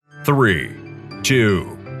3, 2,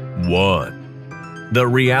 1. The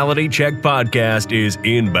Reality Check podcast is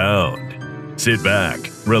inbound. Sit back,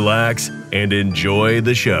 relax, and enjoy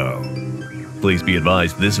the show. Please be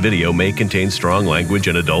advised this video may contain strong language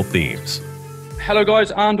and adult themes. Hello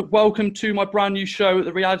guys, and welcome to my brand new show,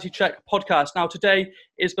 the Reality Check podcast. Now today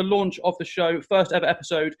is the launch of the show, first ever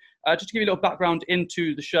episode. Just to give you a little background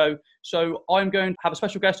into the show. So I'm going to have a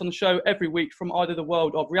special guest on the show every week from either the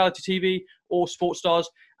world of reality TV or sports stars.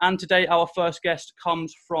 And today our first guest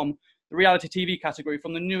comes from the reality TV category,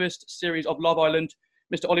 from the newest series of Love Island,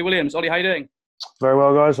 Mr. Ollie Williams. Ollie, how you doing? Very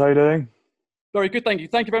well, guys. How you doing? Very good, thank you.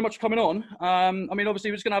 Thank you very much for coming on. Obviously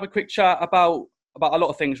we're just going to have a quick chat about a lot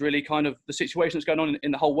of things, really, kind of the situation that's going on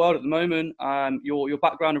in the whole world at the moment, your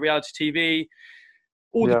background in reality TV,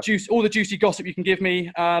 the juicy gossip you can give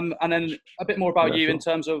me, and then a bit more about you in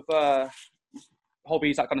terms of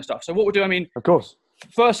hobbies, that kind of stuff. So what we'll do, of course.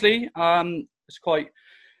 Firstly, it's quite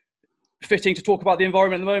fitting to talk about the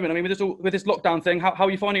environment at the moment. With this lockdown thing, how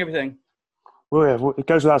are you finding everything? Well, yeah, it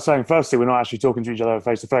goes without saying. Firstly, we're not actually talking to each other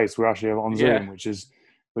face to face. We're actually on Zoom, which is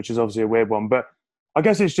obviously a weird one. But I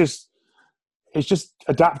guess it's just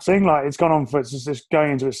adapting. Like it's gone on it's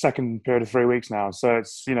going into its second period of 3 weeks now. So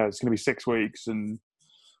it's going to be 6 weeks, and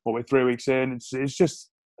we're 3 weeks in. It's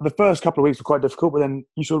just the first couple of weeks were quite difficult, but then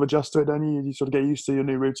you sort of adjust to it, don't you? You sort of get used to your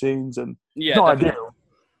new routines, and it's not ideal.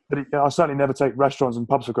 But I certainly never take restaurants and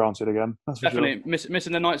pubs for granted again. That's for definitely sure.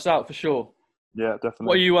 Missing the nights out for sure. Yeah, definitely.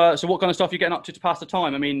 What are you? So what kind of stuff are you getting up to pass the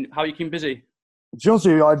time? How are you keeping busy? To be honest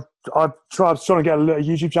with you, I'm trying to get a little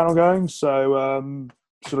YouTube channel going. So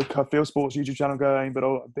sort of Field Sports YouTube channel going, but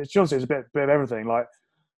it's a bit of everything. Like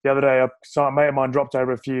the other day, a mate of mine dropped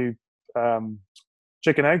over a few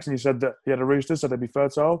chicken eggs, and he said that he had a rooster, so they'd be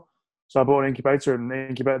fertile. So I bought an incubator and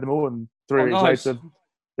incubated them all, and 3 weeks later,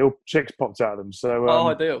 the all chicks popped out of them. So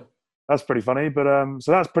ideal. That's pretty funny. But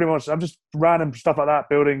so that's pretty much. I'm just random stuff like that,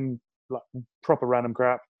 building like proper random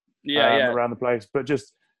crap around the place, but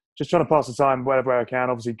just trying to pass the time wherever I can.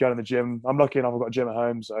 Obviously, going to the gym. I'm lucky enough; I've got a gym at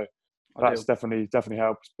home, so that's definitely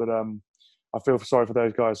helps. But I feel sorry for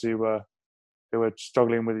those guys who were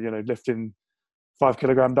struggling with lifting 5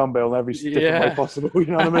 kilogram dumbbell in every different way possible. You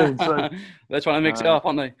know what I mean? So they're trying to mix it up,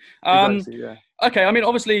 aren't they? Exactly, yeah. Okay,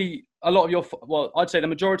 obviously a lot of I'd say the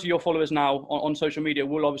majority of your followers now on social media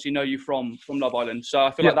will obviously know you from Love Island. So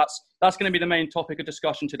I feel like that's going to be the main topic of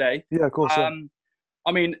discussion today. Yeah, of course.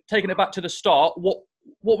 Taking it back to the start, what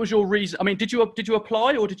was your reason? Did you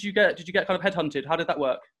apply, or did you get kind of headhunted? How did that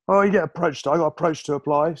work? Oh, you get approached. I got approached to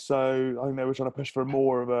apply, so I think they were trying to push for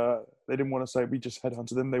more of a. They didn't want to say we just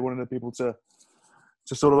headhunted them. They wanted the people to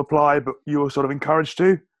sort of apply, but you were sort of encouraged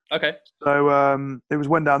to. Okay. So it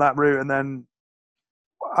went down that route, and then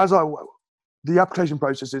the application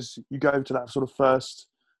process is you go to that sort of first.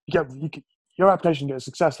 Your application gets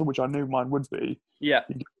successful, which I knew mine would be. Yeah.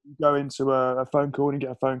 You go into a phone call and you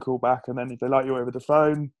get a phone call back, and then if they like you over the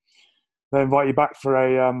phone, they invite you back for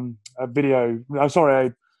a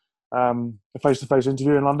face-to-face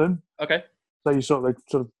interview in London. Okay. So you sort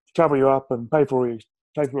of travel you up and pay for all your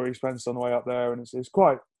expenses on the way up there, and it's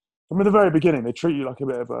quite. From the very beginning, they treat you like a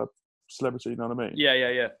bit of a celebrity. You know what I mean?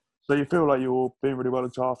 Yeah. So you feel like you're being really well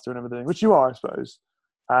looked after and everything, which you are, I suppose.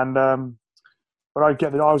 And but I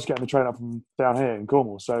was getting the train up from down here in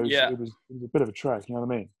Cornwall, so it was a bit of a trek. You know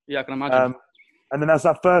what I mean? Yeah, I can imagine. And then that's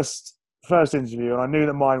that first interview, and I knew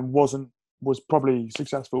that mine was probably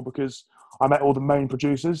successful because I met all the main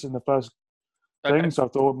producers in the first thing. So I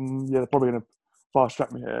thought, they're probably going to fast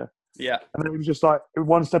track me here. Yeah. And then it was just like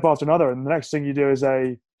one step after another, and the next thing you do is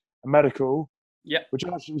a medical. Yeah. Which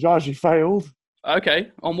I actually failed.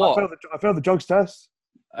 Okay. On what? I failed the drugs test.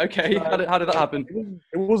 Okay. How did that happen?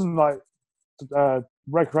 It wasn't like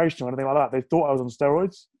recreational or anything like that. They thought I was on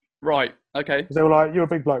steroids. Right. Okay. They were like, "You're a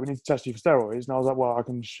big bloke. We need to test you for steroids." And I was like, "Well, I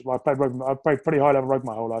can. I played pretty high level rugby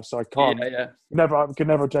my whole life, so I can't. Yeah. I could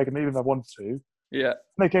never have taken it even if I wanted to." Yeah.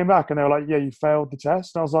 And they came back and they were like, "Yeah, you failed the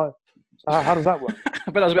test." And I was like, "How does that work?"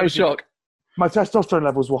 But that was a bit of a shock. My testosterone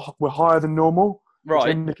levels were higher than normal. Right.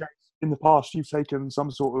 Which indicates in the past you've taken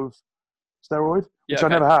some sort of steroid, which I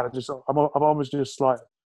never had. I'm almost just like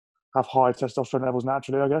have high testosterone levels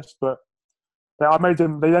naturally, I guess. But they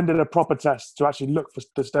then did a proper test to actually look for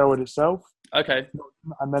the steroid itself. Okay.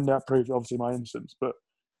 And then that proved obviously my innocence. But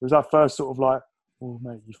it was that first sort of like, "Oh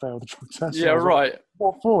mate, you failed the drug test." Yeah, right. Like,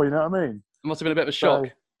 what for? You know what I mean? It must have been a bit of a shock.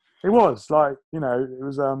 So, it was like, it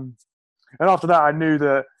was. And after that, I knew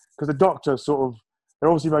that because the doctor they're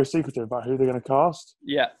obviously very secretive about who they're going to cast.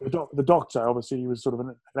 Yeah. The doctor, obviously, he was sort of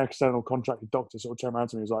an external contracted doctor, sort of turned around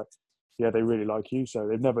to me and was like, "Yeah, they really like you." So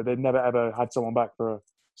they've never ever had someone back for a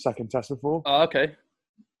second test before. Oh, okay.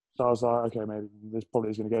 So I was like, okay, maybe this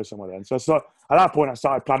probably is going to go somewhere then. So at that point, I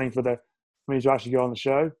started planning for me to actually go on the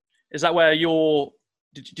show. Is that where did your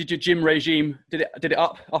gym regime, did it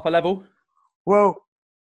up a level? Well,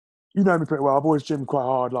 you know me pretty well. I've always gymmed quite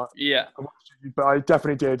hard. Yeah. But I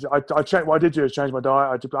definitely did. I checked. What I did do is change my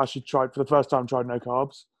diet. I actually tried, for the first time, tried no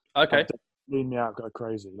carbs. Okay. Leaned me out, got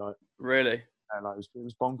crazy. Really? And it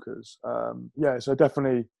was bonkers. Yeah, so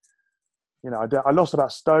definitely, I lost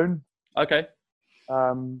about stone. Okay.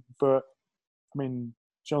 But I mean,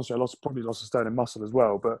 honestly, probably lost a stone in muscle as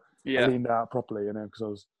well. But yeah. I leaned out properly,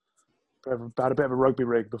 because I had a bit of a rugby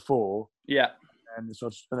rig before. Yeah. And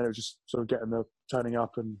then it was just sort of turning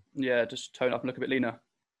up and just tone up and look a bit leaner.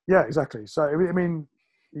 Yeah, exactly. So I mean,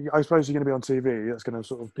 I suppose you're going to be on TV. That's going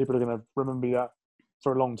to people are going to remember that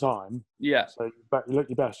for a long time. Yeah. So you look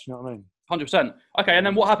your best. You know what I mean? 100%. Okay, and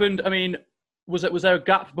then what happened? I mean, was there a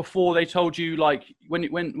gap before they told you, like when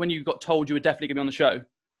you got told you were definitely going to be on the show?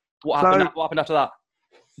 What happened after that?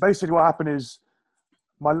 Basically, what happened is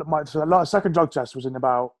my second drug test was in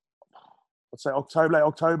about, let's say, late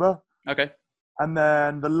October. Okay. And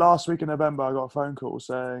then the last week in November, I got a phone call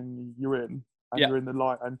saying you're in, and you're in the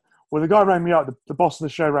line. And the guy rang me up. The boss of the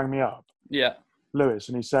show rang me up. Yeah. Lewis,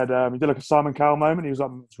 and he said he did like a Simon Cowell moment. He was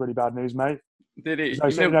like, "It's really bad news, mate." Did he? He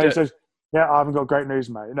says, "Yeah, I haven't got great news,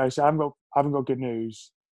 mate." No, he said, I haven't got good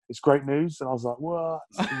news. It's great news. And I was like, "What?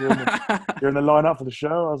 You're in the lineup for the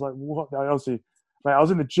show?" I was like, "What?" Honestly, mate, I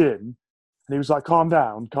was in the gym, and he was like, "Calm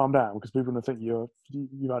down, because people are gonna think you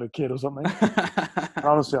had a kid or something." And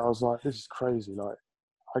honestly, I was like, "This is crazy." Like,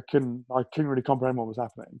 I couldn't really comprehend what was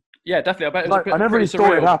happening. Yeah, definitely. I bet it was I never really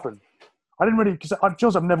thought it happened. I didn't really,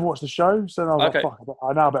 because I've never watched the show, so I was like, fuck,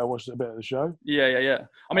 I now better watch a bit of the show. Yeah.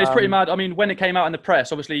 I mean, it's pretty mad. I mean, when it came out in the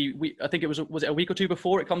press, obviously, I think was it a week or two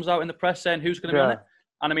before it comes out in the press saying who's going to be on it?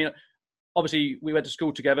 And I mean, obviously, we went to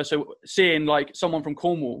school together, so seeing like someone from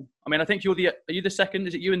Cornwall, I mean, I think are you the second?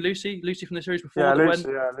 Is it you and Lucy? Lucy from the series before? Yeah, Lucy,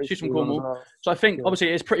 she's from Cornwall. Well. So I think, obviously,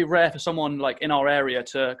 it's pretty rare for someone like in our area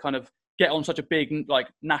to kind of get on such a big like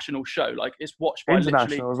national show. Like it's watched by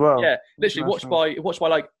international as well. Yeah, literally watched by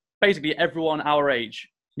like basically everyone our age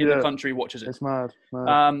in the country watches it. It's mad.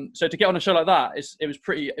 So to get on a show like that, it was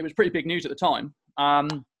pretty big news at the time.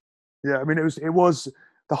 Yeah, I mean, it was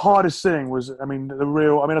the hardest thing was, I mean,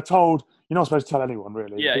 I told, you're not supposed to tell anyone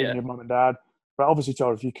really, your mum and dad, but obviously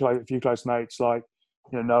told a few close mates, like,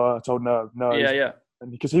 Noah. I told Noah. Yeah.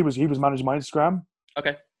 And because he was managing my Instagram.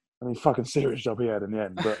 Okay. I mean, fucking serious job he had in the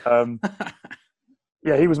end, but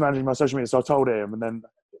yeah, he was managing my social media, so I told him, and then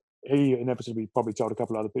he inevitably probably told a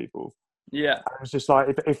couple of other people. Yeah. And it was just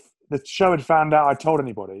like, if the show had found out I told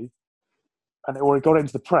anybody, or it got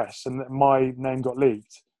into the press and my name got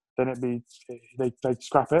leaked, then they'd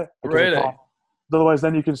scrap it. Really? Otherwise,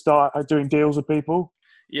 then you can start doing deals with people.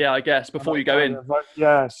 Yeah, I guess, before you go in.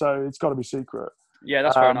 Yeah, so it's got to be secret. Yeah,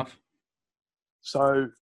 that's fair enough. So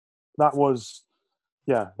that was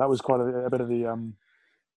quite a bit of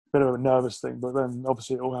a nervous thing, but then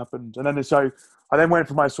obviously it all happened. And then I then went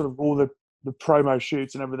for my sort of all the promo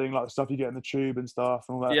shoots and everything, like the stuff you get in the tube and stuff,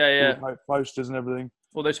 and all that. Yeah. All the posters and everything.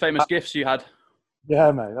 All those famous gifts you had.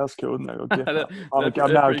 Yeah, mate, that's cool, isn't it?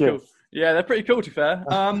 I'm now a gift. Cool. Yeah, they're pretty cool, to be fair.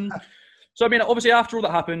 So I mean, obviously, after all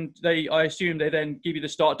that happened, I assume they then give you the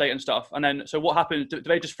start date and stuff. And then, so what happened? Do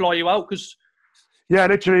they just fly you out? Because yeah,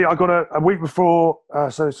 literally, I got a week before.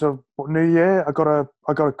 So New Year, I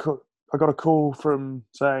got a call from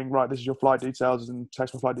saying, right, this is your flight details, and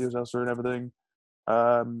text my flight details through and everything.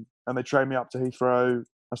 And they trained me up to Heathrow.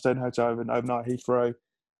 I stayed in a hotel overnight at Heathrow.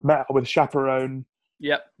 Met up with a chaperone.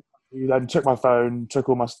 Yep. He then took my phone, took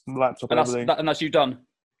all my laptop and everything. And that's you done.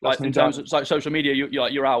 Like in terms of like social media,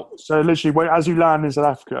 you're out. So literally, as you land in South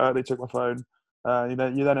Africa, they took my phone.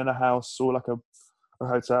 You're then in a house or like a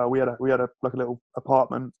hotel. We had a like a little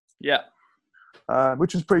apartment. Yeah.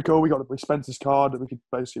 Which was pretty cool. We got the expenses card that we could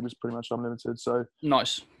basically, was pretty much unlimited. So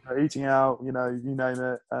nice. Eating out, you name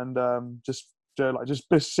it, and just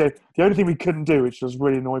the only thing we couldn't do, which I was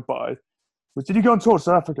really annoyed by, was, did you go on tour to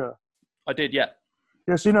South Africa? I did, yeah.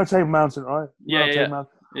 Yeah, so you know Table Mountain, right? Yeah.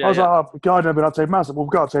 I was like, oh, guy, I've never been up Table Mountain. Well,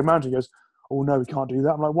 we've got up Table Mountain. He goes, oh no, we can't do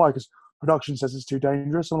that. I'm like, why? Because production says it's too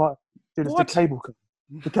dangerous. I'm like, dude, it's the cable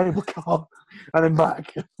car, and then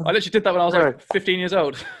back. I literally did that when I was like 15 years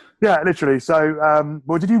old. Yeah, literally. So,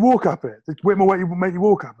 well, did you walk up it? Did Whitmore make you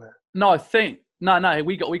walk up it? No, I think no.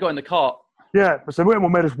 We got in the cart. Yeah, so Whitmore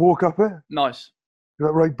made us walk up it. Nice. You're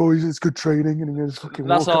like, right, boys, it's good training, and he goes, fucking.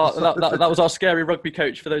 That was our scary rugby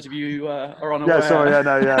coach. For those of you who are unaware. Yeah, sorry,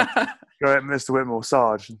 Go ahead, Mr. Whitmore,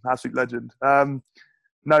 Sarge, absolute legend.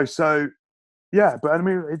 No, so yeah, but I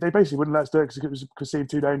mean, they basically wouldn't let us do it because it was perceived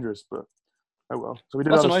too dangerous. But oh well. So we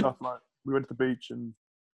did other stuff, like we went to the beach and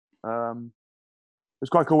It was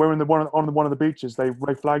quite cool. We were on one of the beaches. They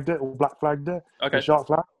flagged it or black flagged it. Okay. The shark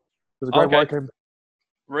flag. There's a great white came.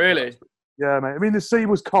 Really? Yeah, mate. I mean, the sea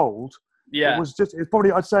was cold. Yeah. It's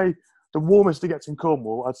probably, I'd say, the warmest it gets in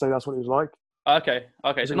Cornwall. I'd say that's what it was like. Okay.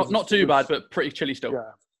 So not too bad, but pretty chilly still.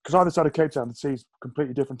 Yeah. Because either side of Cape Town, the sea's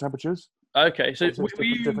completely different temperatures. Okay. So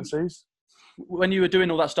different seas. When you were doing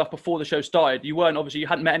all that stuff before the show started, you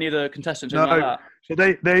hadn't met any of the contestants or anything like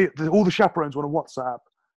that? So all the chaperones were on a WhatsApp,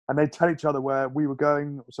 and they'd tell each other where we were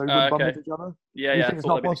going, so we wouldn't bump into each other. Yeah, you think it's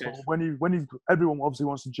not possible. Everyone obviously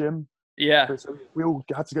wants to gym. Yeah. So we all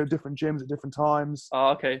had to go to different gyms at different times. Oh,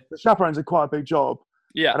 okay. The chaperones did quite a big job.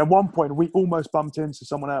 Yeah. And at one point, we almost bumped into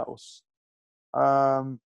someone else. I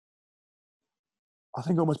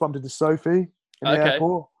think I almost bumped into Sophie in the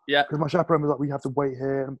airport. Yeah. Because my chaperone was like, we have to wait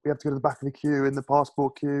here, and we have to go to the back of the queue in the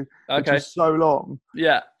passport queue, which Okay. was so long.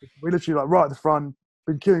 Yeah. We literally right at the front,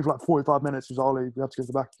 been queuing for like 45 minutes. It was Ollie. We had to go to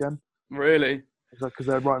the back again. Really? Because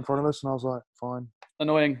they're right in front of us, and I was like, fine.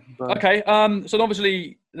 Annoying. Okay. So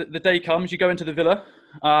obviously the day comes, you go into the villa.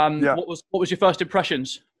 What was your first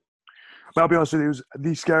impressions? But I'll be honest with you, it was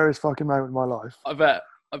the scariest fucking moment of my life. I bet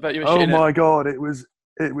you were Oh shitting my it. God, it was.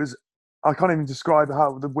 I can't even describe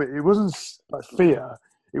it wasn't like fear.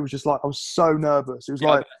 It was just like, I was so nervous. It was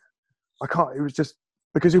like, it was just,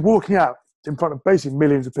 because you're walking out in front of basically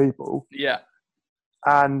millions of people. Yeah.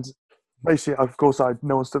 And basically, of course,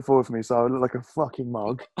 no one stood forward for me, so I looked like a fucking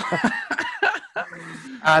mug.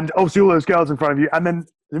 And obviously all those girls in front of you. And then,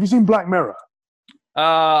 have you seen Black Mirror?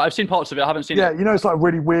 I've seen parts of it. I haven't seen it. Yeah, you know, it's like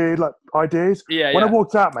really weird like ideas. Yeah, When I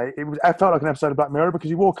walked out, mate, I felt like an episode of Black Mirror, because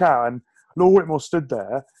you walk out and Laura Whitmore stood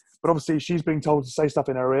there, but obviously she's being told to say stuff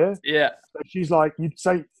in her ear. Yeah. So she's like,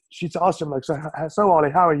 she'd ask him like, so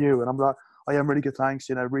Ollie, how are you? And I'm like, I am really good, thanks.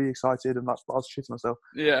 You know, really excited, and like, I was shitting myself.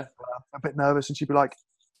 Yeah. A bit nervous, and she'd be like,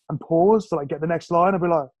 and pause to like get the next line. I'd be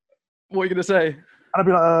like, what are you gonna say? And I'd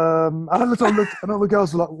be like, and all the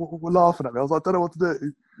girls were laughing at me. I was like, I don't know what to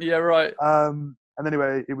do. Yeah, right. And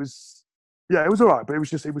anyway, it was all right, but it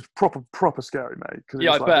was proper scary, mate.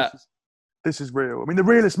 Yeah, I bet. This is real. I mean, the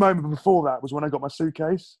realest moment before that was when I got my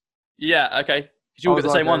suitcase. Yeah, okay. Because you all get the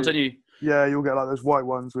same ones, don't you? Yeah, you'll get like those white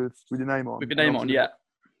ones with your name on. With your name on, yeah.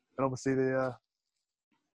 And obviously the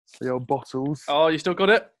old bottles. Oh, you still got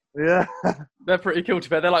it? Yeah. They're pretty cool to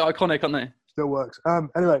be. They're like iconic, aren't they? Still works.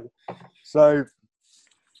 Anyway, so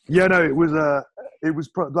yeah, no, it was a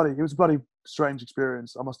bloody strange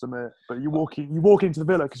experience, I must admit. But you walk into the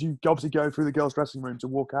villa, because you obviously go through the girls' dressing room to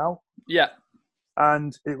walk out. Yeah.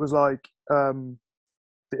 And it was like,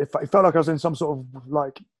 it felt like I was in some sort of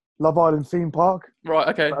like Love Island theme park. Right.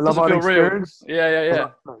 Okay. Like Love Island experience. Real. Yeah.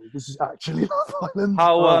 Like, no, this is actually Love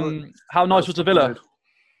Island. How nice was the villa? Good.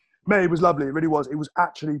 Mate, it was lovely. It really was. It was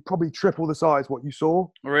actually probably triple the size what you saw.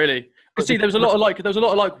 Really? Because see, there was a lot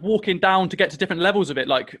of walking down to get to different levels of it.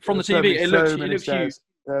 Like from the TV, it looks huge.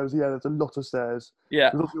 There's a lot of stairs.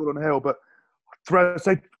 Yeah. There's also all on a hill, but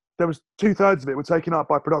there was 2/3 of it were taken up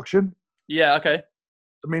by production. Yeah. Okay.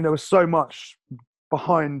 I mean, there was so much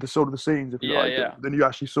behind the sort of the scenes, if you like, than you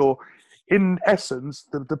actually saw. In essence,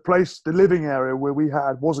 the living area where we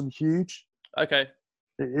had wasn't huge. Okay.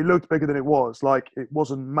 It looked bigger than it was. Like, it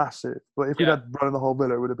wasn't massive. But if we'd had run the whole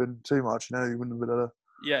villa, it would have been too much. You know, you wouldn't have been able to...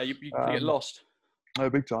 Yeah, you could get lost. No,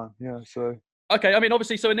 big time. Yeah, so... Okay, I mean,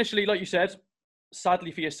 obviously, so initially, like you said,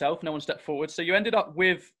 sadly for yourself, no one stepped forward. So you ended up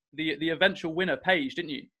with the eventual winner, Paige,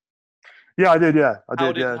 didn't you? Yeah, I did, yeah.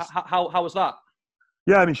 Yes. How was that?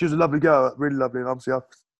 Yeah, I mean, she was a lovely girl, really lovely. And obviously,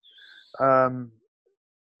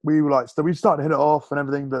 we were like... So we started to hit it off and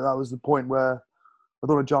everything, but that was the point where... I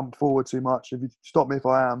don't want to jump forward too much. If you stop me if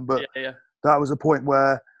I am, but that was a point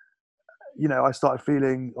where, you know, I started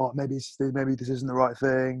feeling, maybe this isn't the right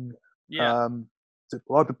thing. Yeah.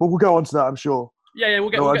 But we'll go on to that, I'm sure. Yeah, we'll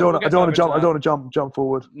get. I don't want to jump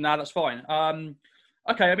forward. Nah, that's fine.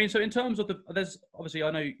 Okay, I mean, so in terms of there's obviously I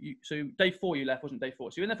know you. So day 4 you left, wasn't day 4?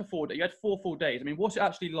 So you were in there for 4 days. You had 4 full days. I mean, what's it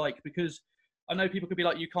actually like? Because I know people could be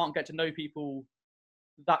like, you can't get to know people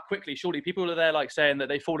that quickly. Surely people are there like saying that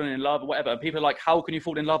they've fallen in love or whatever, and people are like, how can you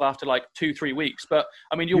fall in love after like 2-3 weeks? But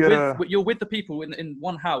I mean, you're with the people in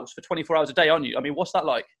one house for 24 hours a day, aren't you? I mean, what's that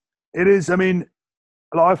like? It is. I mean,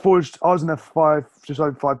 like I was in there for just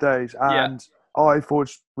over 5 days, and I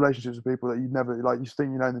forged relationships with people that you'd never, like, you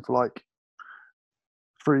think you know them for like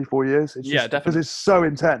 3-4 years. It's just, definitely, because it's so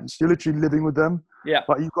intense. You're literally living with them. Yeah,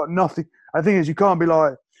 like you've got nothing. The thing is, you can't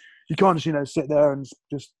just, you know, sit there and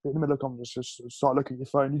just in the middle of a conversation, just start looking at your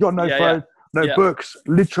phone. You've got no phone, no books,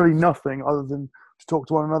 literally nothing other than to talk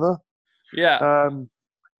to one another. Yeah.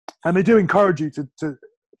 And they do encourage you to the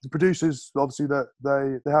producers, obviously, that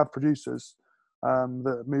they have producers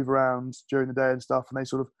that move around during the day and stuff, and they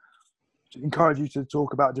sort of encourage you to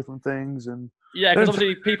talk about different things. And yeah, because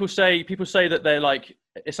obviously people say that they're like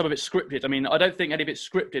some of it's scripted. I mean, I don't think any of it's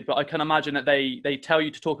scripted, but I can imagine that they tell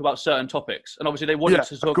you to talk about certain topics, and obviously they want you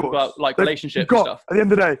to talk about like relationships and stuff. At the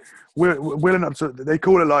end of the day, we're in up to. They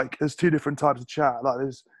call it like there's two different types of chat. Like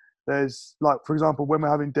there's like, for example, when we're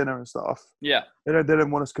having dinner and stuff. Yeah. They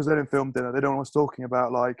don't want us, because they don't film dinner. They don't want us talking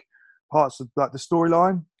about like parts of like the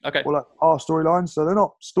storyline. Okay. Or like our storyline. So they're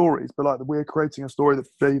not stories, but like we're creating a story that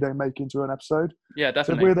they don't make into an episode. Yeah,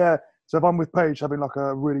 definitely. So if we're there. So if I'm with Paige having like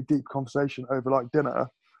a really deep conversation over like dinner.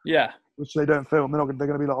 Yeah. Which they don't film, they're going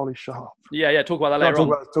to be like, Ollie, shut up. Yeah. Talk about that later on.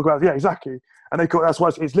 Talk about yeah, exactly. And that's why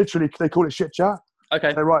it's literally, they call it shit chat.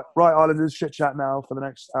 Okay. They right, Islanders, shit chat now for the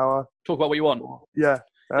next hour. Talk about what you want. Yeah.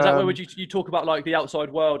 Is that where would you talk about like the outside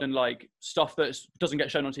world and like stuff that doesn't get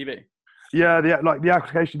shown on TV? Yeah,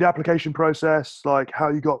 the application process, like how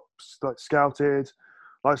you got like scouted,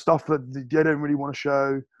 like stuff that they don't really want to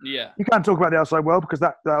show. Yeah. You can talk about the outside world, because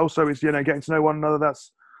that also is, getting to know one another.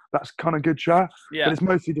 That's kind of good chat. Yeah. But it's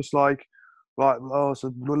mostly just like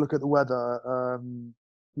so we'll look at the weather,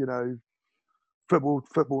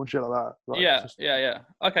 football and shit like that. Like, yeah.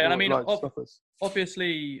 Okay, and I mean, like,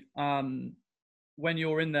 obviously, when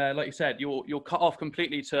you're in there, like you said, you're cut off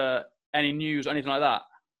completely to any news or anything like that.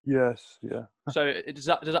 Yes, yeah. So does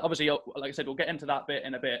that obviously, like I said, we'll get into that bit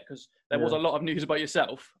in a bit, because there was a lot of news about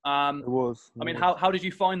yourself. It was. I mean, how did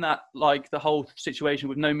you find that, like the whole situation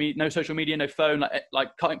with no social media, no phone,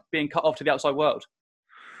 being cut off to the outside world?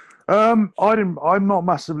 I'm not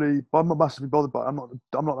massively bothered by it.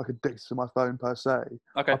 I'm not like addicted to my phone per se.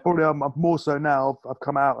 Okay. I'm more so now. I've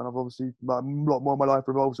come out, and I've obviously like, a lot more of my life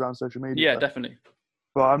revolves around social media. Yeah, definitely.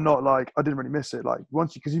 But I'm not like, I didn't really miss it. Like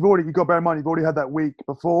because you've got to bear in mind, you've already had that week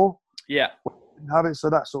before. Yeah. You didn't have it, so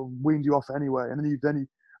that sort of weaned you off anyway. And then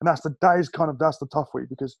that's the tough week,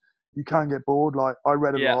 because you can get bored. Like I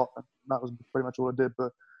read a lot, and that was pretty much all I did.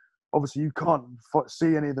 But obviously you can't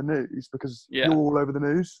see any of the news, because you're all over the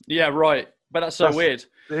news. Yeah, right. But that's weird.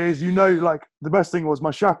 It is, like the best thing was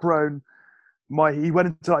my chaperone. He went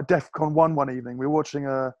into like DEFCON 1 one evening. We were watching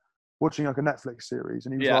like a Netflix series,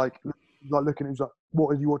 and he was like looking. He was like, "What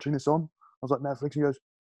are you watching this on?" I was like, "Netflix." He goes,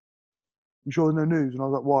 "You sure there's no news?" And I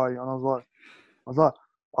was like, "Why?" And I was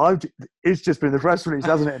like, "It's just been the press release,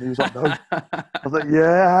 hasn't it?" And he was like, "No." I was like,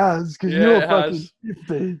 "Yeah, it's because you're fucking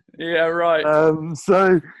 50." Yeah, right.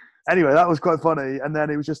 So anyway, that was quite funny. And then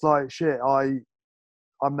it was just like, shit, I'm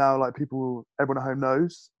now like everyone at home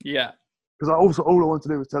knows. Yeah. Because all I wanted to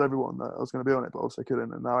do was tell everyone that I was going to be on it, but obviously I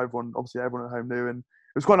couldn't. And now everyone at home knew. And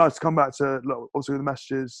it was quite nice to come back to, obviously, the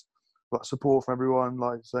messages, like support from everyone,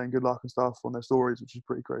 like saying good luck and stuff on their stories, which is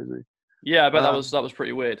pretty crazy. Yeah, but that was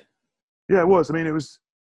pretty weird. Yeah, it was. I mean, it's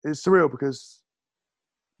surreal, because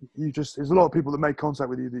there's a lot of people that make contact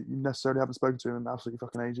with you that you necessarily haven't spoken to in absolutely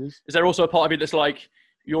fucking ages. Is there also a part of you that's like,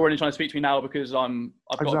 you're only trying to speak to me now because I've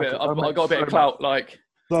got a bit of clout, like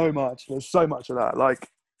so much. There's so much of that. Like,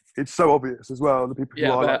 it's so obvious as well. The people who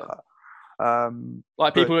are like that.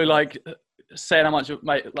 Like people who like saying how much,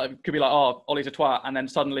 mate, like could be like, "Oh, Ollie's a twat," and then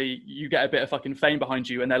suddenly you get a bit of fucking fame behind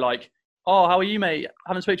you, and they're like, "Oh, how are you, mate?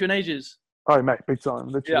 Haven't spoken to you in ages." Oh, mate, big time.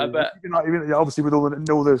 Literally. Yeah, I bet. Even obviously with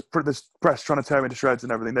all this press trying to tear me to shreds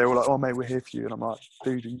and everything, they were like, "Oh, mate, we're here for you," and I'm like,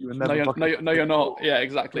 "Dude, you were never." No, you're not. Yeah,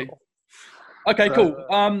 exactly. Okay, cool.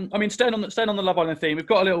 I mean, staying on the Love Island theme, we've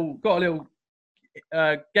got a little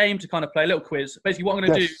game to kind of play, a little quiz. Basically, what I'm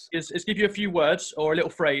going to do is give you a few words or a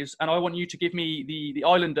little phrase, and I want you to give me the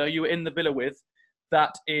Islander you were in the villa with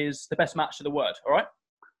that is the best match to the word. All right?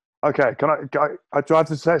 Okay. Do I have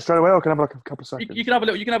to say it straight away, or can I have like a couple of seconds? You can have a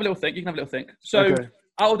little think. So,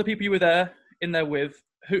 out of the people you were in there with,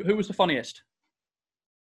 who was the funniest?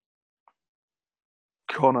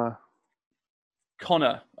 Connor.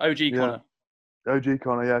 OG Connor. OG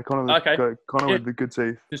Connor, yeah. Connor with the good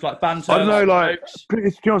teeth. Just like banter. I don't know, like, to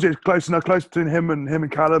be honest, it's close between him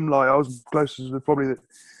and Callum. Like, I was closest with probably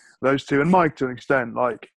those two, and Mike to an extent.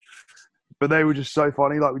 Like, but they were just so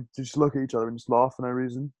funny. Like, we just look at each other and just laugh for no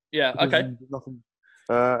reason. Yeah. Okay. Nothing.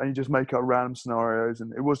 And you just make up random scenarios,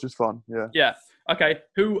 and it was just fun. Yeah. Yeah. Okay.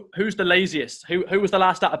 Who's the laziest? Who was the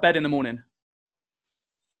last out of bed in the morning?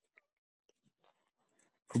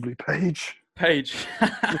 Probably Paige.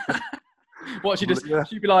 What, she'd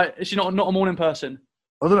be like, is she not a morning person?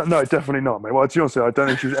 I don't know. No, definitely not, mate. Well, to be honest, I don't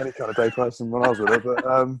think she was any kind of day person when I was with her. But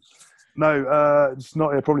no, it's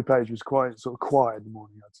not. Yeah, probably Paige was quite sort of quiet in the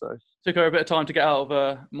morning, I'd say. Took her a bit of time to get out of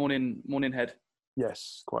her morning head.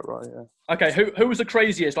 Yes, quite right. Yeah. Okay, who was the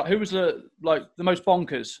craziest? Like, who was the most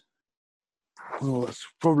bonkers? Oh, that's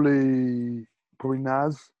probably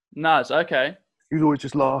Naz. Naz. Okay. he was always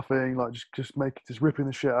just laughing, like just ripping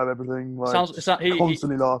the shit out of everything, like constantly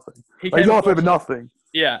laughing. He's laughing over nothing.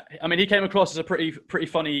 Yeah, I mean, he came across as a pretty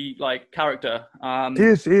funny like character. He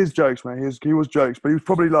is jokes, man. He was jokes, but he was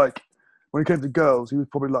probably like, when it came to girls, he was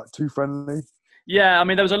probably like too friendly. Yeah, I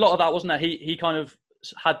mean, there was a lot of that, wasn't there? He kind of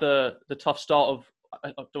had the tough start of,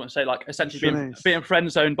 I don't want to say like essentially being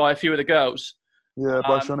friend zoned by a few of the girls. Yeah,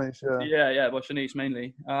 by Shanice, yeah, by Shanice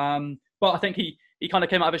mainly. But I think he kind of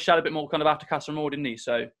came out of his shadow a bit more kind of after Casa Amor, didn't he?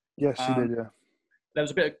 So yes, he did. Yeah, there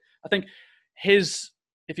was a bit. I think his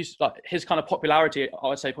kind of popularity, I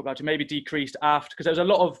would say popularity maybe decreased after, because there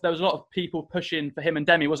was a lot of people pushing for him and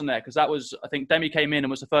Demi, wasn't there? Because that was, I think Demi came in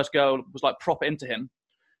and was the first girl, was like proper into him.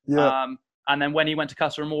 Yeah. And then when he went to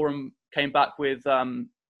Casa Amor and came back with the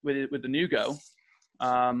new girl,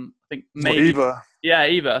 I think maybe Eva. Yeah,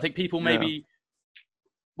 Eva. I think people maybe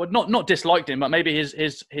well not disliked him, but maybe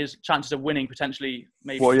his chances of winning potentially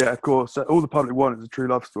maybe. Well, yeah, of course. All the public want is a true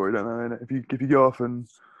love story, don't they? And if you go off and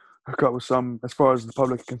hook up with some, as far as the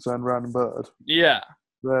public are concerned, random bird. Yeah.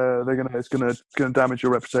 It's gonna damage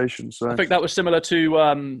your reputation. So I think that was similar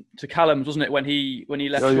to Callum's, wasn't it, when he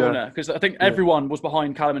left Shauna? Because I think everyone was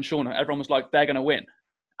behind Callum and Shauna. Everyone was like, they're gonna win,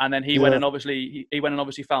 and then he went and obviously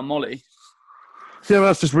found Molly. Yeah, well,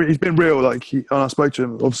 that's just he's been real. Like and I spoke to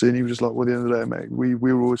him obviously, and he was just like, "Well, at the end of the day, mate, we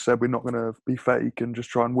were always said we're not going to be fake and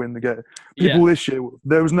just try and win the game." People this year,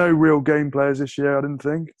 there was no real game players this year. I didn't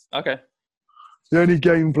think. Okay. The only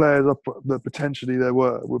game players that potentially there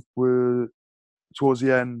were towards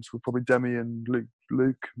the end were probably Demi and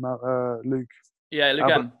Luke. Yeah,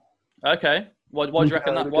 Luke. Okay. Why do you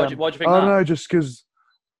reckon that? Why do you think that? I don't know, just because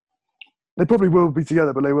they probably will be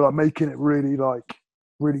together, but they were like making it really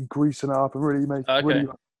greasing it up and really really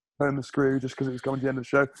like, turn the screw just because it was coming to the end of the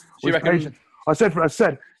show. Do you reckon? I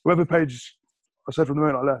said whoever Paige. I said from the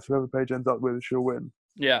moment I left, whoever Paige ends up with, she'll win.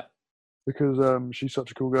 Yeah. Because she's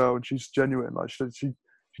such a cool girl and she's genuine. Like she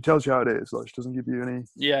tells you how it is. Like she doesn't give you any.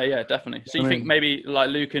 Yeah, definitely. So you think maybe like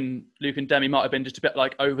Luke and Demi might have been just a bit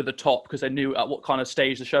like over the top because they knew at what kind of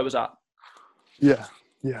stage the show was at. Yeah,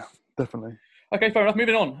 definitely. Okay, fair enough.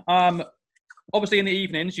 Moving on. Obviously in the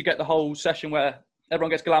evenings you get the whole session where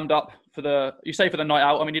everyone gets glammed up for the night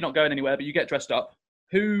out. I mean, you're not going anywhere, but you get dressed up.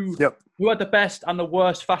 Who had the best and the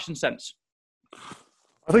worst fashion sense?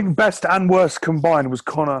 I think best and worst combined was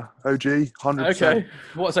Connor OG, 100%. Okay.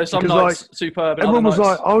 What? So some nights superb. And everyone was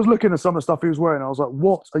nights... like, I was looking at some of the stuff he was wearing. I was like,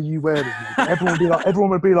 what are you wearing? Everyone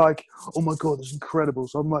would be like, oh my God, that's incredible.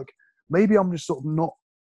 So I'm like, maybe I'm just sort of not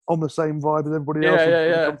on the same vibe as everybody else.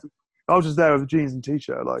 Yeah. I was just there with a jeans and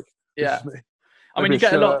t-shirt. Like, yeah. I mean, you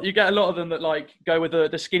get a lot of them that like go with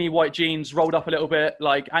the skinny white jeans rolled up a little bit,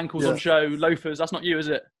 like ankles on show, loafers. That's not you, is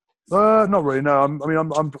it? Not really. No.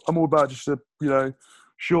 I'm all about just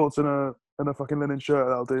shorts and a fucking linen shirt.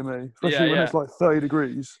 That'll do me, especially when it's like 30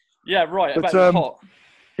 degrees. Yeah, right. But it was hot.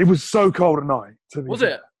 It was so cold at night. Was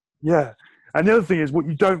it? Yeah. And the other thing is, what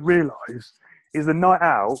you don't realise is the night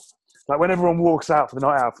out. Like when everyone walks out for the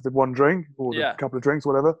night out for the one drink or the couple of drinks,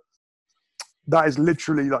 whatever. That is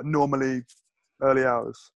literally like normally early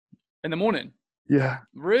hours. In the morning? Yeah.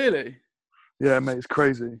 Really? Yeah, mate, it's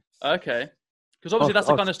crazy. Okay. Because obviously that's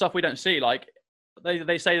the kind of stuff we don't see. Like,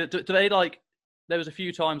 they say that, do they like, there was a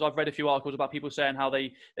few times I've read a few articles about people saying how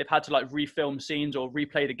they've had to like refilm scenes or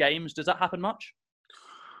replay the games. Does that happen much?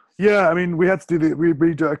 Yeah, I mean, we had to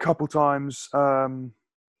redo it a couple times.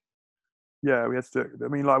 Yeah, we had to do it. I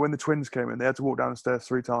mean, like when the twins came in, they had to walk down the stairs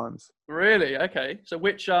 3 times. Really? Okay. So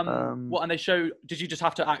which what? And they show? Did you just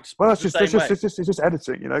have to act? Well, it's just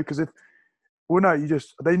editing, you know. Because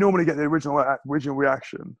they normally get the original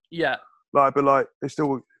reaction. Yeah. But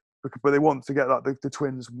they want to get like the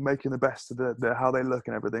twins making the best of the how they look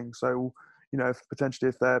and everything. So you know, if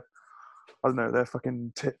they're, I don't know, their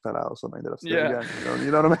fucking tit fell out or something, they'll have to do it again. You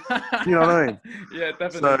know what I mean? You know what I mean? Yeah,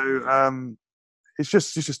 definitely. So it's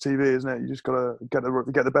just TV, isn't it? You just gotta get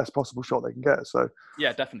the best possible shot they can get. So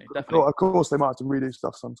yeah, definitely. Of course, they might have to redo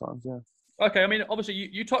stuff sometimes. Yeah. Okay, I mean, obviously,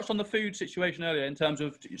 you touched on the food situation earlier in terms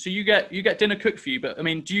of, so you get dinner cooked for you, but I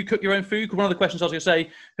mean, do you cook your own food? One of the questions I was going to say,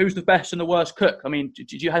 who's the best and the worst cook? I mean,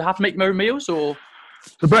 do you have to make your own meals or?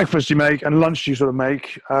 The breakfast you make and lunch you sort of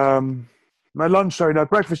make.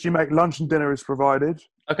 Breakfast you make, lunch and dinner is provided.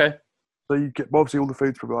 Okay. So you get, obviously all the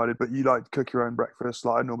food's provided, but you like cook your own breakfast.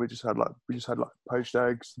 Like I normally we just had poached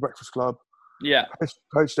eggs, the Breakfast Club. Yeah.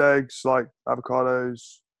 Poached eggs, like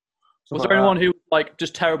avocados. Was there anyone who like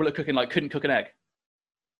just terrible at cooking, like couldn't cook an egg?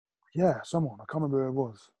 Yeah, someone. I can't remember who it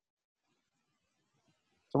was.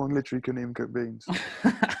 Someone literally couldn't even cook beans.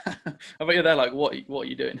 I bet you're there like, what are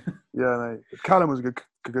you doing? Yeah, mate. Callum was a good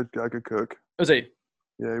cook. Was he?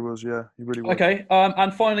 Yeah, he was. Yeah, he really was. Okay.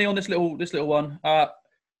 And finally, on this little one,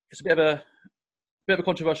 it's a bit of a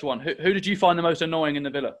controversial one. Who did you find the most annoying in the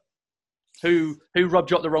villa? Who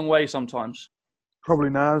rubbed you up the wrong way sometimes? Probably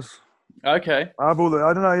Naz. Okay. I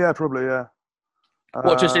don't know. Yeah, probably. Yeah.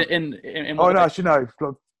 What, just in what? Oh no, actually no.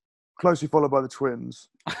 Closely followed by the twins.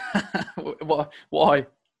 Why?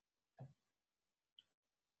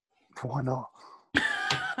 Why not?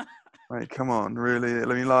 Mate, come on, really? I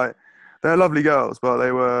mean, like, they're lovely girls, but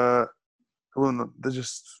they're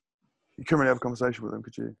just, you couldn't really have a conversation with them,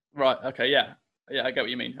 could you? Right. Okay. Yeah. Yeah, I get what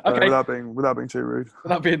you mean. Okay. Without being too rude.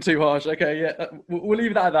 Without being too harsh. Okay. Yeah. We'll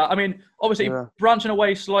leave that at that. I mean, obviously, branching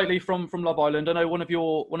away slightly from Love Island, I know one of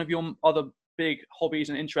your other big hobbies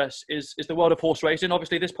and interests is the world of horse racing.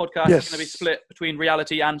 Obviously, this podcast is going to be split between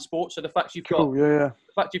reality and sports. So the fact you've got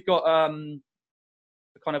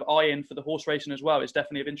the kind of eye in for the horse racing as well is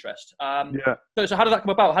definitely of interest. So how did that come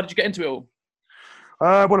about? How did you get into it all?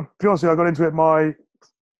 Well, to be honest, I got into it. My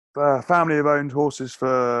family have owned horses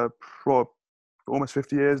for almost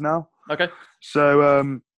 50 years now. Okay.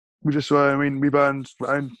 So we've owned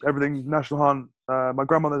everything. National Hunt. My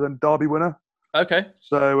grandmother's a Derby winner. Okay.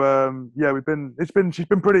 So we've been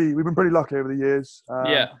pretty lucky over the years.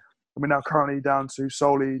 Yeah. And we're now currently down to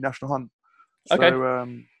solely National Hunt. So,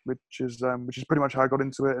 okay. Which is pretty much how I got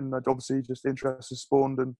into it, and obviously just interest has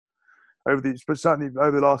spawned. And certainly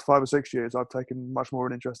over the last 5 or 6 years, I've taken much more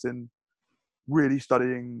an interest in really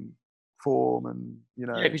studying form and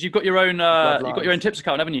Yeah, because you've got your own tips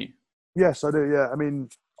account, haven't you? Yes, I do. Yeah, I mean,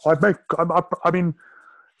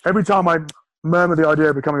 every time I murmur the idea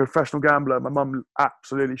of becoming a professional gambler, my mum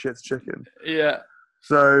absolutely shits chicken. Yeah.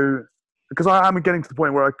 So, because I am getting to the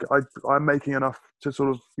point where I'm making enough to sort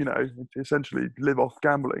of, essentially live off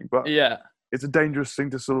gambling, but yeah, it's a dangerous thing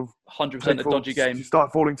to sort of 100% a dodgy game. You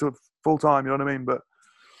start falling to full time, you know what I mean? But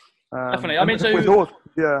definitely. I mean,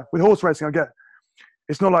 with horse racing,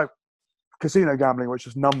 it's not like casino gambling, where it's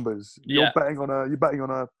just numbers. You're betting on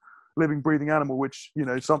a living, breathing animal, which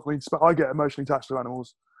something. I get emotionally attached to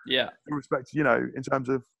animals. Yeah. In respect, in terms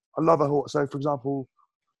of, I love a horse. So, for example,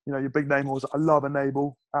 your big name horse. I love a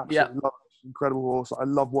Nabal. Absolutely love an incredible horse. I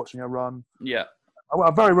love watching her run. Yeah. I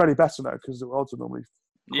very rarely bet on her because the odds are normally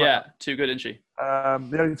too good, isn't she?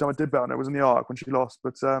 The only time I did bet on her was in the Arc when she lost.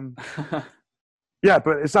 But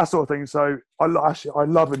but it's that sort of thing. So I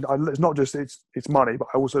love it. It's not just it's money, but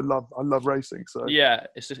I also love racing. So yeah,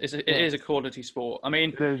 it is a quality sport. I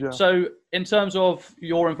mean, so in terms of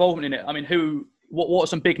your involvement in it, I mean, what are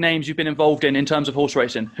some big names you've been involved in terms of horse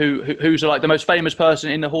racing? Who's like the most famous person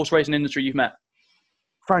in the horse racing industry you've met?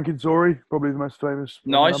 Frankie Dettori, probably the most famous.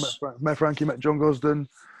 Nice. I met Frankie, met John Gosden,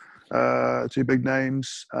 two big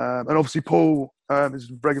names. And obviously Paul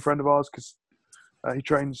is a very good friend of ours because he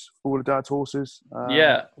trains all of Dad's horses.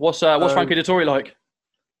 What's Frankie Dettori like?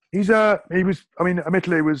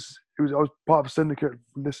 Admittedly I was part of a syndicate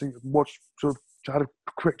had a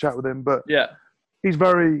quick chat with him, but yeah. He's a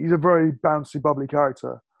very bouncy, bubbly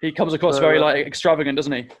character. He comes across very extravagant,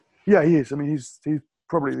 doesn't he? Yeah, he is. I mean, he's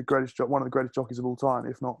probably one of the greatest jockeys of all time,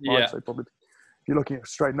 if not. I'd say probably. If you're looking at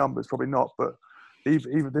straight numbers, probably not. But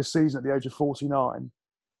even this season, at the age of 49,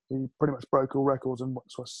 he pretty much broke all records and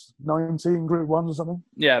 19 Group 1s or something.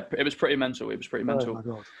 Yeah, it was pretty mental. Oh my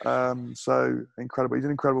God! So incredible. He's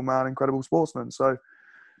an incredible man, incredible sportsman. So,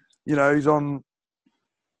 he's on.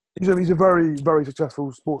 He's a very, very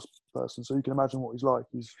successful sports person, so you can imagine what he's like.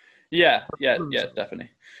 Yeah, definitely.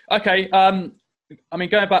 Okay, I mean,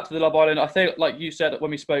 going back to the Love Island, I think, like you said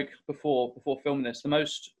when we spoke before filming this,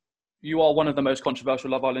 you are one of the most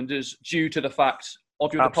controversial Love Islanders due to the fact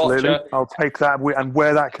of your departure. I'll take that and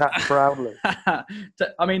wear that cap proudly.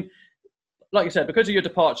 I mean, like you said, because of your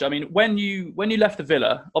departure, I mean, when you left the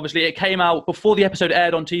villa, obviously it came out before the episode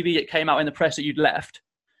aired on TV. It came out in the press that you'd left.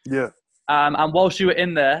 Yeah. And whilst you were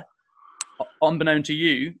in there, unbeknown to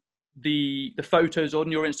you, the photos on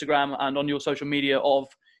your Instagram and on your social media of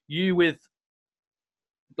you with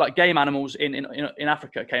like game animals in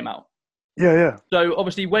Africa came out. Yeah. So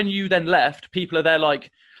obviously when you then left, people are there like,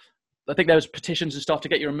 I think there was petitions and stuff to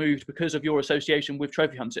get you removed because of your association with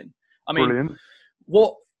trophy hunting. I mean, brilliant.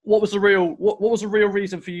 What was the real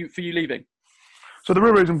reason for you leaving? So the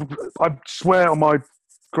real reason, I swear on my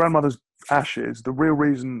grandmother's ashes, the real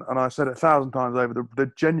reason, and I said it 1,000 times over,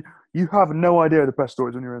 you have no idea the best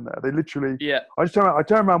stories when you're in there. They literally, I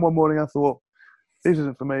turned around one morning, I thought, this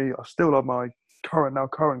isn't for me. I still love my current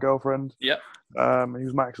girlfriend. Yeah. He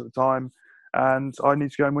was Max at the time, and I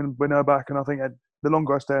need to go and win her back. And I think the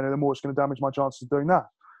longer I stay in there, the more it's going to damage my chances of doing that.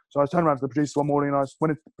 So I turned around to the producers one morning, and I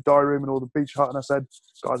went into the diary room and all the beach hut, and I said,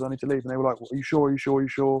 guys, I need to leave. And they were like, well, are you sure? And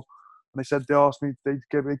they said, they asked me, they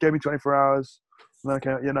gave me 24 hours. And then I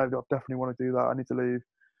came out, I definitely want to do that. I need to leave.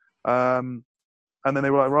 And then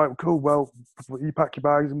they were like, right, cool. Well, you pack your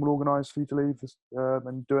bags and we'll organise for you to leave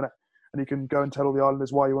and doing it. And you can go and tell all the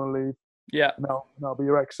islanders why you want to leave. Yeah. And that'll be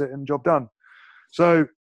your exit and job done. So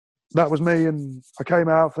that was me. And I came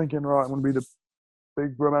out thinking, right, I'm going to be the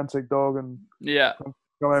big romantic dog and go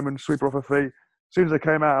home and sweep her off her feet. As soon as you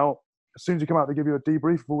come out, they give you a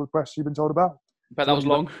debrief of all the press you've been told about. But that was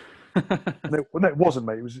long. It wasn't,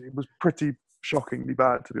 mate. It was pretty shockingly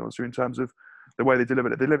bad, to be honest with you, in terms of the way they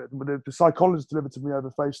delivered it. The psychologist delivered to me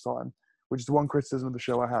over FaceTime, which is the one criticism of the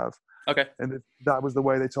show I have. Okay. And that was the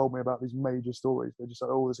way they told me about these major stories. They just said,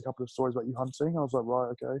 "Oh, there's a couple of stories about you hunting." I was like,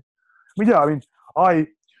 "Right, okay."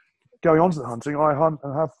 Going on to the hunting, I hunt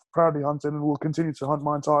and have proudly hunted and will continue to hunt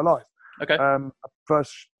my entire life. Okay. I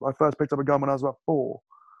first picked up a gun when I was about 4,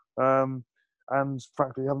 and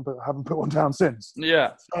frankly, haven't put one down since.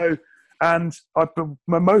 Yeah. So, and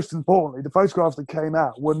most importantly, the photographs that came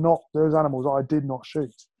out were not those animals I did not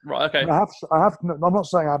shoot. Right. Okay. And I have. I'm not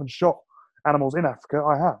saying I haven't shot animals in Africa.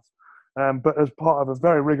 I have, but as part of a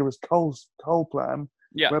very rigorous cull plan,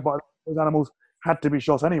 whereby those animals had to be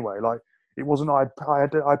shot anyway. Like it wasn't I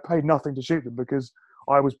paid nothing to shoot them because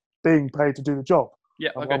I was being paid to do the job.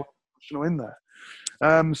 Yeah. Okay. I was in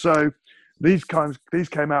there. So these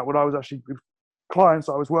came out when I was actually with clients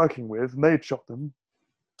I was working with, and they'd shot them,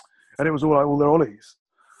 and it was all their Ollies.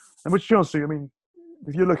 And which, honestly, I mean,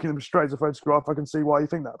 if you're looking at them straight as a photograph, I can see why you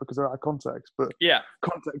think that because they're out of context. But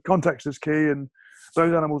context is key, and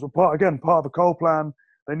those animals were part of a cull plan.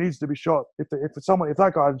 They needed to be shot. If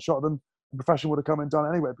that guy hadn't shot them, the profession would have come and done it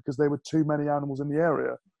anyway because there were too many animals in the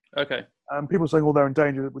area. Okay. People saying, they're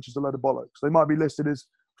endangered, which is a load of bollocks. They might be listed as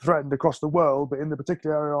threatened across the world, but in the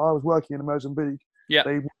particular area I was working in Mozambique,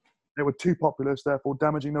 they were too populous, therefore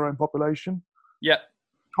damaging their own population. Yeah.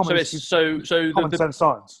 Common sense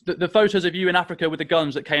science. The photos of you in Africa with the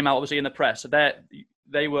guns that came out obviously in the press,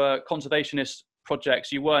 they were conservationist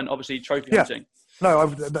projects. You weren't obviously trophy hunting.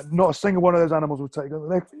 No, not a single one of those animals was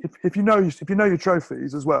taken. If you know your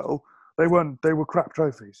trophies as well, they were crap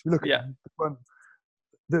trophies. If you look at them,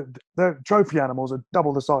 the trophy animals are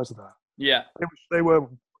double the size of that. Yeah, they were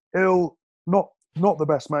ill, not the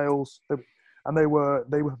best males, and they were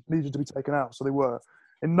needed to be taken out. So they were.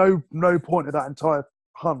 In no point of that entire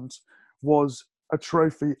hunt was a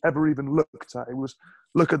trophy ever even looked at. It was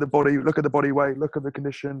look at the body weight, look at the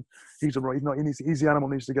condition. He's the animal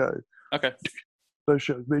needs to go. Okay. So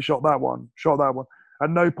they shot that one. At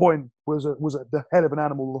no point was the head of an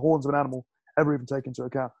animal, the horns of an animal ever even taken into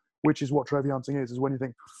account. Which is what trophy hunting is when you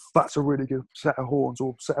think that's a really good set of horns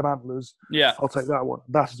or set of antlers. Yeah, I'll take that one.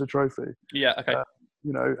 That is a trophy. Yeah. Okay.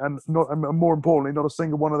 And more importantly, not a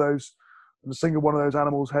single one of those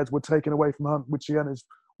animals' heads were taken away from the hunt, which again is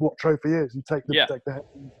what trophy is. You take the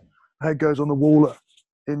head goes on the wall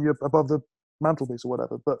above the mantelpiece or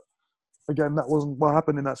whatever. But again, that wasn't what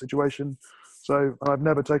happened in that situation. So I've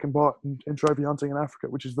never taken part in trophy hunting in Africa,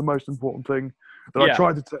 which is the most important thing that I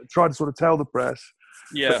tried to sort of tell the press.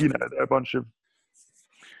 Yeah, but, they're a bunch of.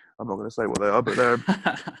 I'm not going to say what they are, but they're.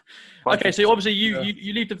 Okay, so obviously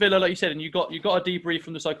you leave the villa, like you said, and you got a debrief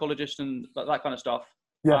from the psychologist and that kind of stuff.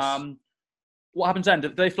 Yes. What happens then?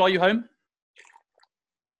 Did they fly you home?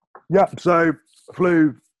 Yeah, so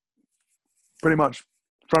flew pretty much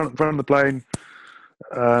front of the plane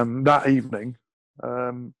that evening.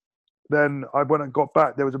 Then I went and got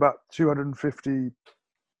back. There was about 250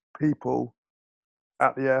 people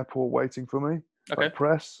at the airport waiting for me. Okay. Like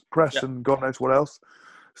press, and God knows what else.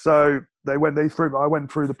 So I went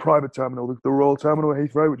through the private terminal, the Royal Terminal at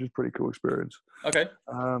Heathrow, which is a pretty cool experience. Okay.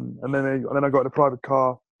 And then I got in a private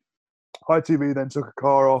car. ITV then took a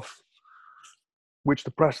car off, which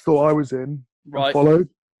the press thought I was in, and followed.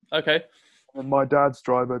 Okay. And my dad's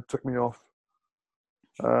driver took me off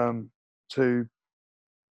to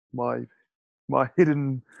my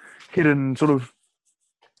hidden sort of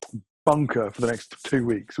bunker for the next 2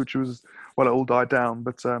 weeks, which was it all died down.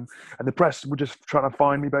 But and the press were just trying to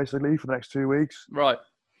find me basically for the next 2 weeks. Right.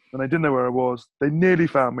 And they didn't know where I was. They nearly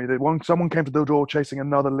found me. Someone came to the door chasing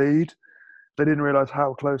another lead. They didn't realise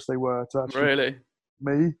how close they were to actually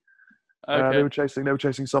me. Okay. They were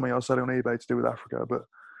chasing something I was selling on eBay to do with Africa. And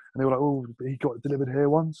they were like, "Oh, he got it delivered here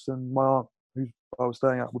once." And my aunt, who I was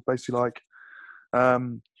staying at, was basically like,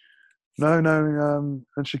 "No."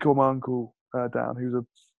 And she called my uncle down,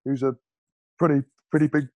 who's a pretty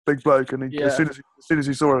big bloke, and as soon as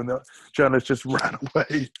he saw him, the journalist just ran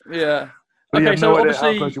away. Yeah. But okay, so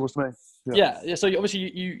obviously, how close he was to me. Yeah. So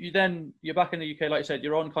obviously, you're back in the UK, like you said.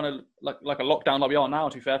 You're on kind of like a lockdown, like we are now,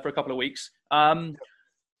 to be fair, for a couple of weeks.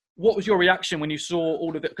 What was your reaction when you saw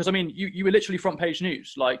all of it? Because I mean, you were literally front page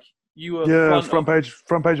news. Like You were Yeah, it was front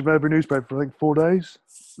page of every newspaper for I think 4 days.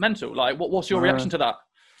 mental. Like, what's your reaction to that?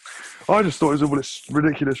 I just thought it was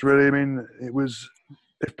ridiculous, really. I mean, it was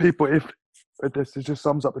if this just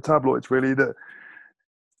sums up the tabloids really, that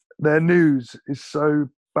their news is so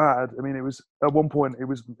bad. I mean, it was at one point it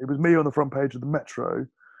was me on the front page of the Metro,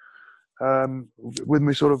 with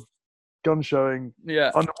me sort of gun showing.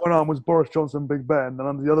 Yeah. Under one arm was Boris Johnson, Big Ben, and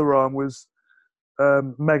under the other arm was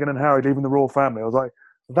Meghan and Harry leaving the royal family. I was like,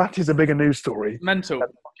 that is a bigger news story. Mental. Than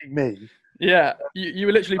fucking me. Yeah, you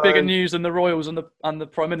were literally bigger news than the royals and the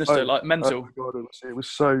prime minister. Like, mental. Oh my god,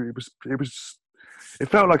 it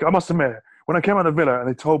felt like, I must admit, when I came out of the villa and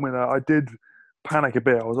they told me that, I did panic a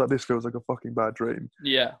bit. I was like, this feels like a fucking bad dream.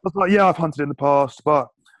 Yeah. I was like, yeah, I've hunted in the past, but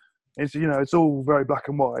it's, it's all very black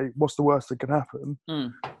and white. What's the worst that can happen?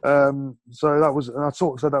 So that was, and I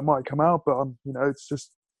sort of said that might come out, but it's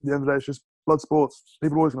just, at the end of the day, it's just blood sports.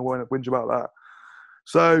 People are always going to whinge about that.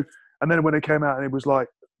 So, and then when it came out and it was like,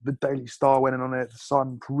 the Daily Star went in on it, the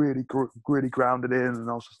Sun really grounded in, and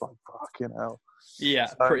I was just like, fucking hell. Yeah,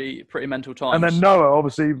 so, pretty mental times. And then Noah,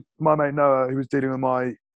 obviously, my mate Noah, who was dealing with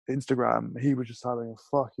my Instagram, he was just having a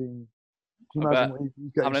fucking, can you imagine what he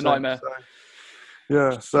was getting, having a nightmare.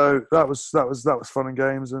 So that was fun and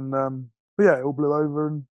games, and but yeah, it all blew over.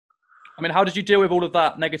 And I mean, how did you deal with all of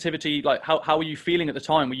that negativity? Like, how were you feeling at the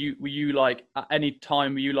time? Were you like, at any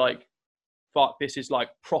time, were you like, fuck, this is like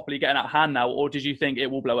properly getting out of hand now, or did you think it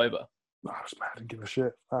will blow over? I was mad and give a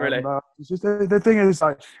shit. Really? It's just, the thing is,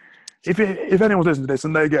 like, if anyone's listening to this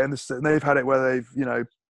and they're getting this, and they've had it where they've,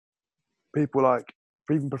 people like,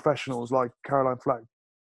 even professionals like Caroline Flack,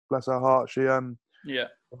 bless her heart, she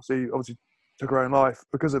obviously took her own life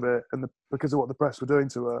because of it, and because of what the press were doing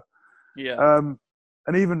to her. Yeah.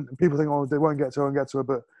 And even people think, oh, they won't get to her,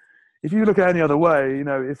 but if you look at it any other way,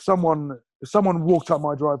 if someone walked up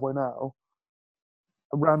my driveway now,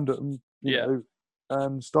 a random,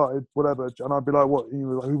 and started whatever, and I'd be like, what?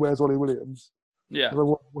 Who wears Ollie Williams? Yeah.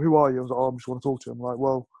 Like, who are you? I was like, oh, I just want to talk to him. Like,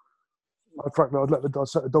 well, I'd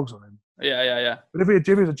set the dogs on him. Yeah. But if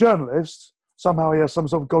he's a journalist, somehow he has some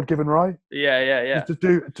sort of God-given right. Yeah.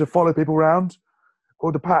 To follow people around,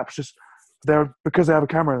 or the perhaps just there because they have a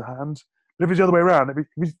camera in their hand. But if it's the other way around, if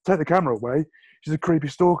you take the camera away, she's a creepy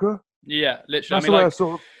stalker. Yeah, literally. That's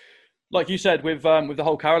like you said with the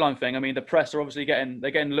whole Caroline thing. I mean, the press are obviously getting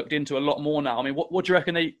looked into a lot more now. I mean, what do you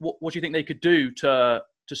reckon what do you think they could do to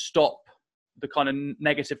stop the kind of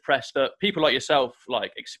negative press that people like yourself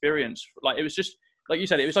like experience? Like, it was just like you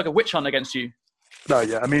said, it was like a witch hunt against you. No,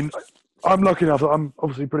 yeah. I mean, I'm lucky enough that I'm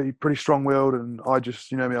obviously pretty strong-willed, and I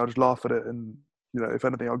just, I just laugh at it, and if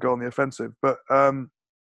anything, I'll go on the offensive. But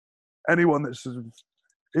anyone that's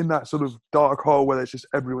in that sort of dark hole where it's just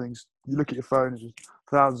everything's, you look at your phone, it's just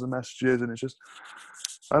thousands of messages, and it's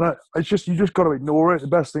just, you just got to ignore it. The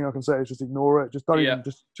best thing I can say is just ignore it. Just don't even,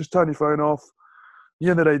 just turn your phone off. At the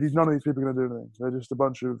end of the day, none of these people are going to do anything. They're just a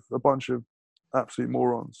bunch of absolute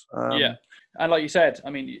morons. And like you said, I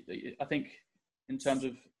mean, I think in terms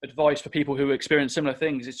of advice for people who experience similar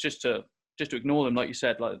things, it's just to ignore them, like you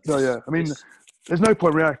said. Like, I mean, there's no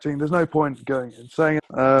point reacting. There's no point going and saying it.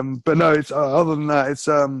 But no, it's other than that,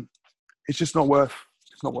 it's just not worth.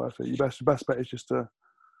 It's not worth it. Your best bet is just to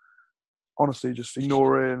honestly just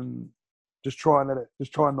ignore it, and just try and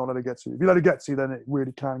not let it get to you. If you let it get to you, then it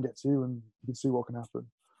really can get to you, and you can see what can happen.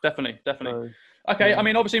 Definitely. Okay, yeah. I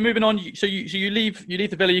mean, obviously, moving on. So you leave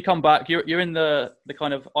the villa, you come back. You're in the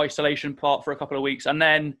kind of isolation part for a couple of weeks, and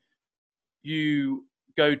then you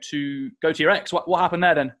go to your ex. What happened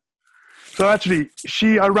there then? So actually,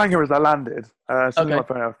 I rang her as I landed. My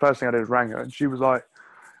phone, first thing I did was rang her, and she was like,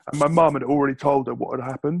 and my mum had already told her what had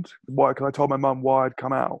happened. Why? Because I told my mum why I'd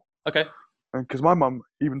come out. Okay. And because my mum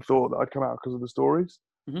even thought that I'd come out because of the stories.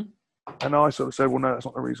 Mm-hmm. And I sort of said, well, no, that's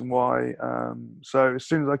not the reason why. So as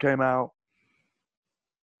soon as I came out,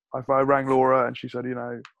 I rang Laura, and she said,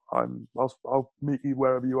 I'll meet you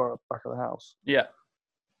wherever you are back at the house. Yeah.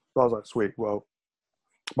 So I was like, sweet. Well,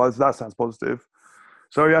 that sounds positive.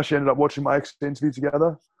 So we actually ended up watching my ex interview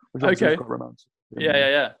together, which was quite romantic.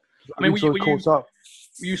 Yeah. I mean, were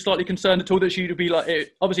you slightly concerned at all that she'd be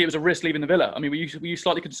like? Obviously, it was a risk leaving the villa. I mean, were you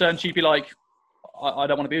slightly concerned she'd be like, I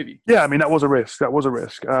don't want to be with you? Yeah, I mean, that was a risk. That would have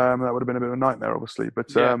been a bit of a nightmare, obviously.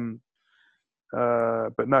 But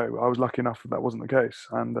but no, I was lucky enough that wasn't the case.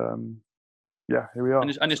 And here we are.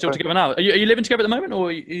 And you're still together now. Are you living together at the moment,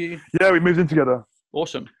 or? Yeah, we moved in together.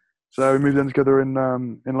 Awesome. So we moved in together in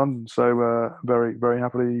London. So very, very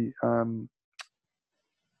happily,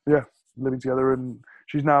 living together. And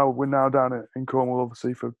we're now down in Cornwall,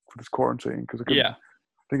 obviously for this quarantine, because I couldn't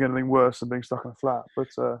think anything worse than being stuck in a flat. But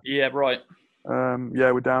yeah, right.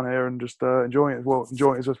 yeah, we're down here and just enjoying it. Well,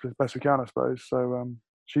 enjoying it as best we can, I suppose. So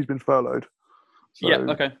she's been furloughed. So, yeah.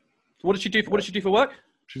 Okay. What did she do? What did she do for work?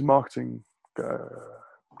 She's a marketing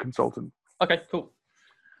consultant. Okay. Cool.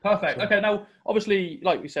 Perfect. So, Okay. Now, obviously,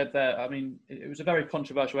 like we said there, I mean, it was a very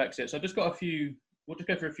controversial exit. So I just got a few. We'll just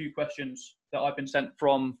go through a few questions that I've been sent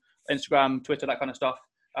from Instagram, Twitter, that kind of stuff,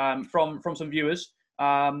 from some viewers.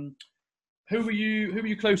 Who were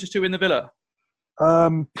you closest to in the villa?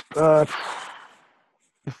 I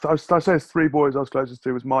say it's three boys I was closest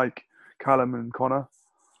to was Mike, Callum, and Connor.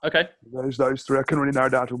 Okay. Those three. I couldn't really narrow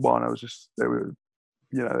down to one. They were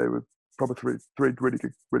probably three really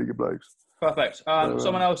good blokes. Perfect.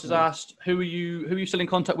 Someone else has asked, who are you still in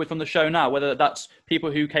contact with from the show now? Whether that's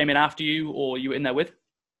people who came in after you or you were in there with?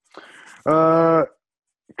 Callum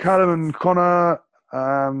and Connor,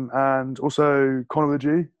 and also Connor with a G.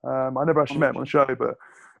 I never actually met him on the show, but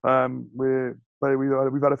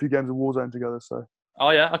we've had a few games of Warzone together. So. Oh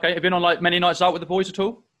yeah, okay. Have you been on like many nights out with the boys at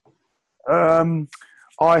all?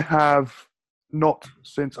 I have not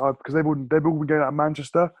since because they've all been going out of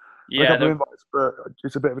Manchester. Yeah, a couple of invites, but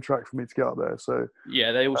it's a bit of a trek for me to get up there. So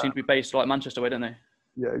yeah, they all seem to be based like Manchester way, don't they?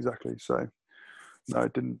 Yeah, exactly. So no,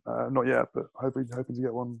 it didn't. Not yet, but hoping to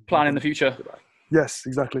get one. Plan in the future. Yes,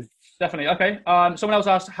 exactly. Definitely. Okay. Someone else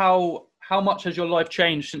asked how much has your life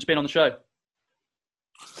changed since being on the show?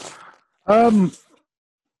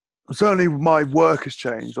 Certainly my work has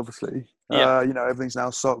changed, obviously. Yeah. Everything's now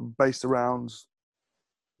sort of based around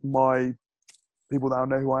my people that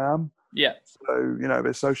know who I am. Yeah. So,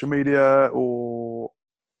 there's social media or,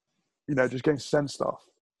 just getting sent stuff.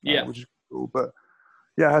 Yeah. Which is cool. But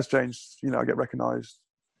yeah, it has changed. I get recognised.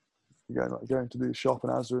 Going to do the shop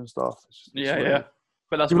and Asda and stuff. Yeah.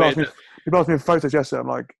 But that's people weird. People asked me for photos yesterday. I'm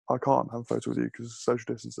like, I can't have a photo with you because of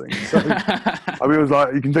social distancing. So I was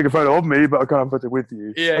like, you can take a photo of me, but I can't have a photo with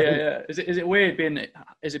you. Yeah. Is it weird being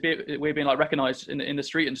like recognised in the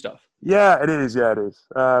street and stuff? Yeah, it is. Yeah, it is.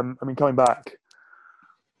 Coming back,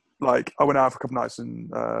 like I went out for a couple of nights in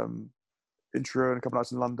Truro and a couple of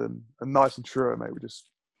nights in London. And nights in Truro, mate, were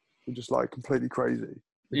just like completely crazy.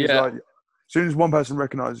 Because, like, as soon as one person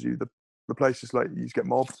recognises you, the place is like you just get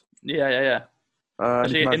mobbed. Yeah.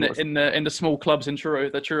 Especially in the small clubs in Truro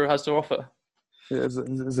that Truro has to offer. Yeah, there's a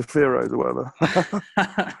Zephyros or whatever.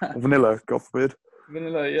 Or Vanilla, God forbid.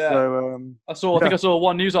 Vanilla, yeah. So, I think I saw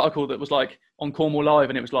one news article that was like on Cornwall Live,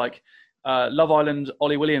 and it was like Love Island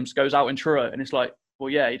Ollie Williams goes out in Truro, and it's like, well,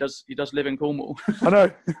 yeah, he does live in Cornwall. I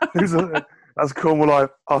know. That's Cornwall Live,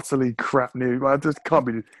 utterly crap news. Well, it just can't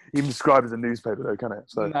be even described as a newspaper, though, can it?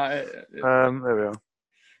 So, there we are.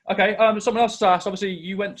 Okay. Someone else has asked. Obviously,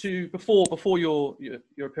 you went to before your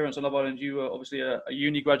appearance on Love Island. You were obviously a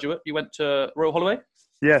uni graduate. You went to Royal Holloway.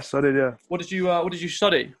 Yes, I did. Yeah. What did you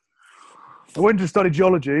study? I went to study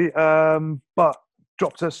geology, but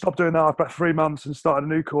stopped doing that after about 3 months and started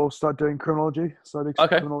a new course. Started doing criminology. So I did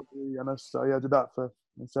criminology, and I did that for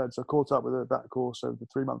instead. So I caught up with that course over the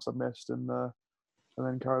 3 months I missed, and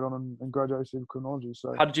then carried on and graduated in criminology.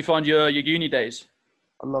 So how did you find your uni days?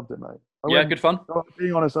 I loved it, mate. Good fun.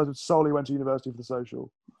 Being honest, I solely went to university for the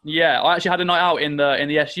social. Yeah, I actually had a night out in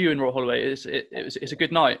the SU in Royal Holloway. It's a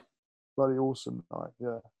good night. Bloody awesome night.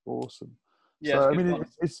 Yeah, awesome. Yeah, so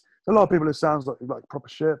it's a lot of people. It sounds like proper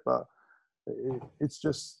shit, but it's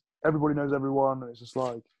just everybody knows everyone, and it's just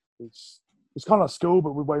like it's kind of like school,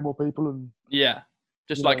 but with way more people and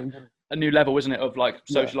just like a new level, isn't it, of like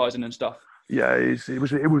socialising and stuff. Yeah,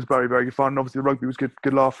 it was very, very good fun. Obviously, the rugby was good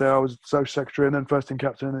laugh there. I was social secretary and then first team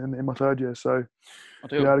captain in my third year. So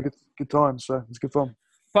I had a good time. So it's good fun.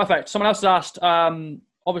 Perfect. Someone else has asked.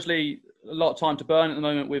 Obviously, a lot of time to burn at the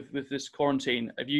moment with this quarantine. Have you